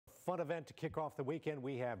fun event to kick off the weekend.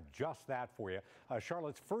 We have just that for you.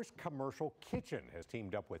 Charlotte's first commercial kitchen has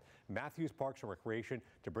teamed up with Matthews Parks and Recreation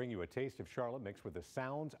to bring you a taste of Charlotte mixed with the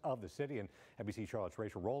sounds of the city. And NBC Charlotte's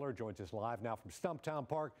Rachel Roller joins us live now from Stumptown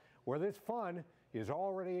Park, where this fun is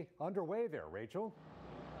already underway there. Rachel?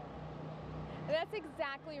 That's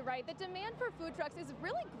exactly right. The demand for food trucks is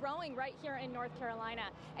really growing right here in North Carolina.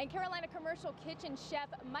 And Carolina commercial kitchen chef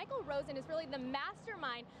Michael Rosen is really the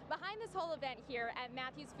mastermind behind this whole event here at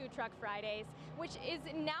Matthews Food Truck Fridays, which is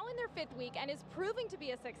now in their 5th week and is proving to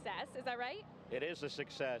be a success. Is that right? It is a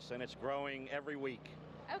success, and it's growing every week.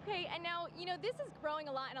 Okay, and now, you know, this is growing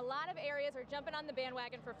a lot, and a lot of areas are jumping on the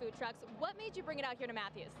bandwagon for food trucks. What made you bring it out here to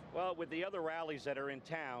Matthews? Well, with the other rallies that are in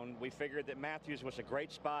town, we figured that Matthews was a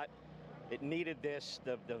great spot. It needed this.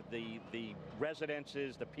 The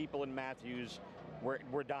residences, the people in Matthews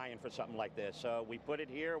were dying for something like this. So we put it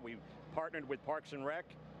here. We partnered with Parks and Rec,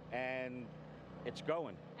 and it's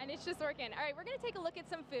going. And it's just working. All right, we're going to take a look at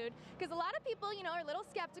some food, because a lot of people, you know, are a little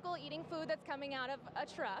skeptical eating food that's coming out of a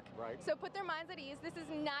truck. Right. So put their minds at ease. This is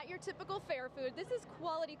not your typical fare food. This is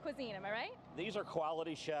quality cuisine, am I right? These are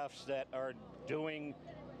quality chefs that are doing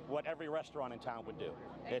what every restaurant in town would do.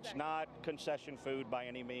 Exactly. It's not concession food by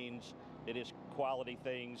any means. It is quality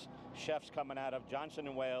things. Chefs coming out of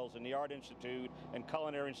Johnson & Wales and the Art Institute and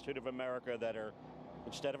Culinary Institute of America that are,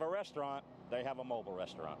 instead of a restaurant, they have a mobile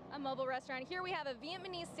restaurant. A mobile restaurant. Here we have a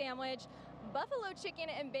Vietnamese sandwich, buffalo chicken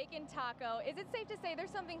and bacon taco. Is it safe to say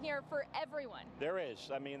there's something here for everyone? There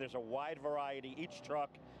is. I mean, there's a wide variety. Each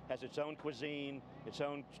truck has its own cuisine, its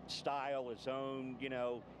own style, its own, you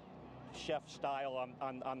know, chef style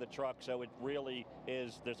on the truck, so it really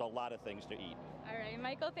is, there's a lot of things to eat. All right,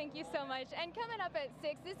 Michael, thank you so much. And coming up at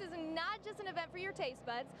 6, this is not just an event for your taste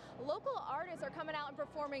buds. Local artists are coming out and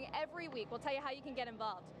performing every week. We'll tell you how you can get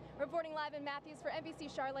involved. Reporting live in Matthews for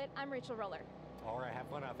NBC Charlotte, I'm Rachel Roller. All right, have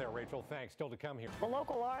fun out there, Rachel. Thanks. Still to come here. The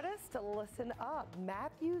local artists, listen up.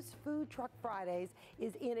 Matthews Food Truck Fridays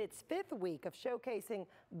is in its 5th week of showcasing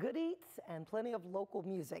good eats and plenty of local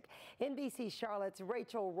music. NBC Charlotte's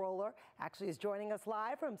Rachel Roller actually is joining us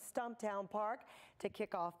live from Stumptown Park to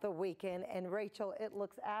kick off the weekend. And Rachel, it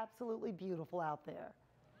looks absolutely beautiful out there.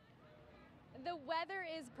 The weather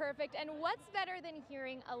is perfect, and what's better than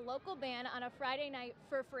hearing a local band on a Friday night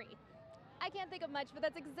for free? I can't think of much, but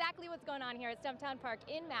that's exactly what's going on here at Stumptown Park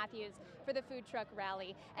in Matthews for the food truck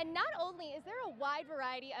rally. And not only is there a wide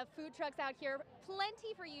variety of food trucks out here,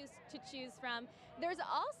 plenty for you to choose from, there's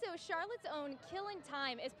also Charlotte's own Killin'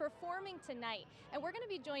 Time is performing tonight. And we're going to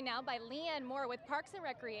be joined now by Leanne Moore with Parks and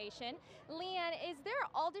Recreation. Leanne, is there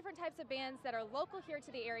all different types of bands that are local here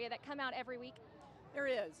to the area that come out every week? There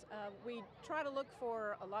is. We try to look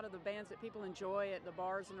for a lot of the bands that people enjoy at the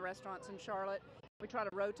bars and the restaurants in Charlotte. We try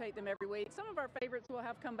to rotate them every week. Some of our favorites will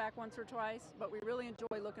have come back once or twice, but we really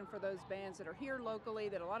enjoy looking for those bands that are here locally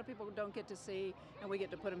that a lot of people don't get to see, and we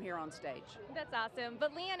get to put them here on stage. That's awesome.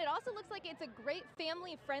 But Leanne, it also looks like it's a great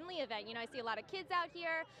family-friendly event. You know, I see a lot of kids out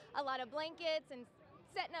here, a lot of blankets, and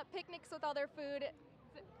setting up picnics with all their food.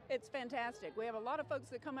 It's fantastic. We have a lot of folks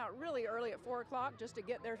that come out really early at 4 o'clock just to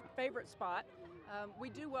get their favorite spot. We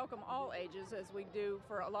do welcome all ages, as we do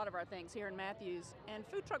for a lot of our things here in Matthews. And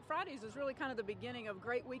Food Truck Fridays is really kind of the beginning of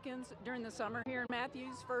great weekends during the summer here in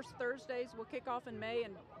Matthews. First Thursdays will kick off in May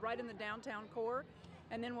and right in the downtown core.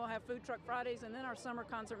 And then we'll have Food Truck Fridays and then our summer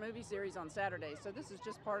concert movie series on Saturdays. So this is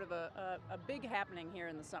just part of a big happening here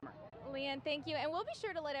in the summer. Leanne, thank you. And we'll be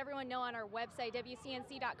sure to let everyone know on our website,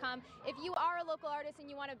 WCNC.com. If you are a local artist and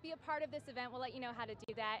you want to be a part of this event, we'll let you know how to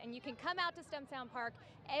do that. And you can come out to Stumptown Park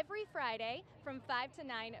every Friday from 5 to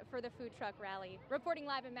 9 for the food truck rally. Reporting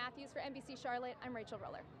live in Matthews for NBC Charlotte, I'm Rachel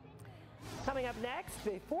Roller. Coming up next,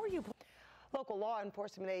 before you... Local law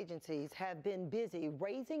enforcement agencies have been busy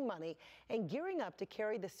raising money and gearing up to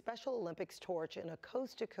carry the Special Olympics torch in a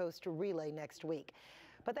coast-to-coast relay next week.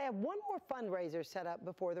 But they have one more fundraiser set up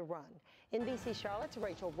before the run. NBC Charlotte's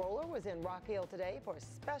Rachel Roller was in Rock Hill today for a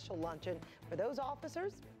special luncheon for those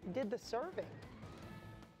officers who did the serving.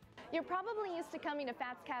 You're probably used to coming to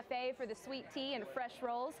Fats Cafe for the sweet tea and fresh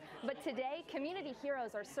rolls, but today, community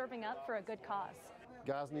heroes are serving up for a good cause.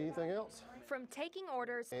 Guys, need anything else? From taking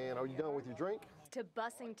orders And are you done with your drink? to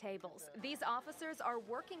bussing tables, these officers are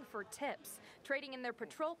working for tips, trading in their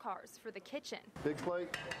patrol cars for the kitchen. Big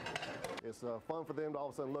plate. It's fun for them to all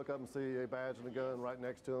of a sudden look up and see a badge and a gun right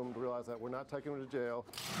next to them to realize that we're not taking them to jail.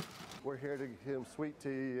 We're here to give them sweet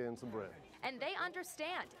tea and some bread. And they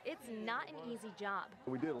understand it's not an easy job.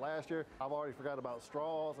 We did it last year. I've already forgot about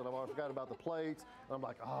straws and I've already forgot about the plates. And I'm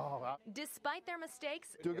like, oh. Despite their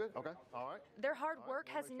mistakes, Do good? Okay. All right. their hard work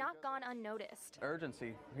has not gone unnoticed.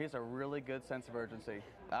 Urgency. He has a really good sense of urgency.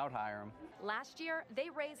 I would hire them. Last year, they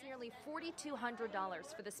raised nearly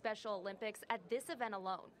 $4,200 for the Special Olympics at this event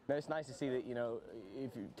alone. It's nice to see that, you know,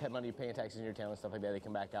 if you have money paying taxes in your town and stuff like that, they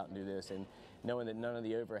come back out and do this. And knowing that none of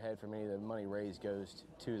the overhead from any of the money raised goes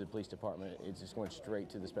to the police department, it's just going straight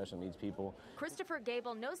to the special needs people. Christopher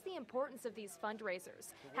Gable knows the importance of these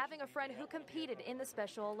fundraisers, having a friend who competed in the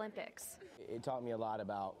Special Olympics. It taught me a lot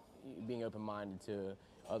about being open-minded to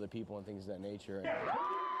other people and things of that nature.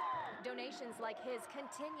 Donations like his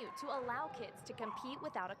continue to allow kids to compete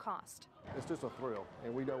without a cost. It's just a thrill,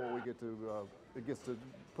 and we know when we get to, it gets to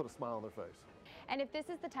put a smile on their face. And if this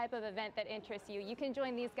is the type of event that interests you, you can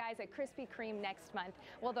join these guys at Krispy Kreme next month.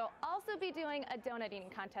 Well, they'll also be doing a donut eating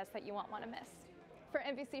contest that you won't want to miss. For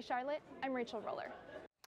NBC Charlotte, I'm Rachel Roller.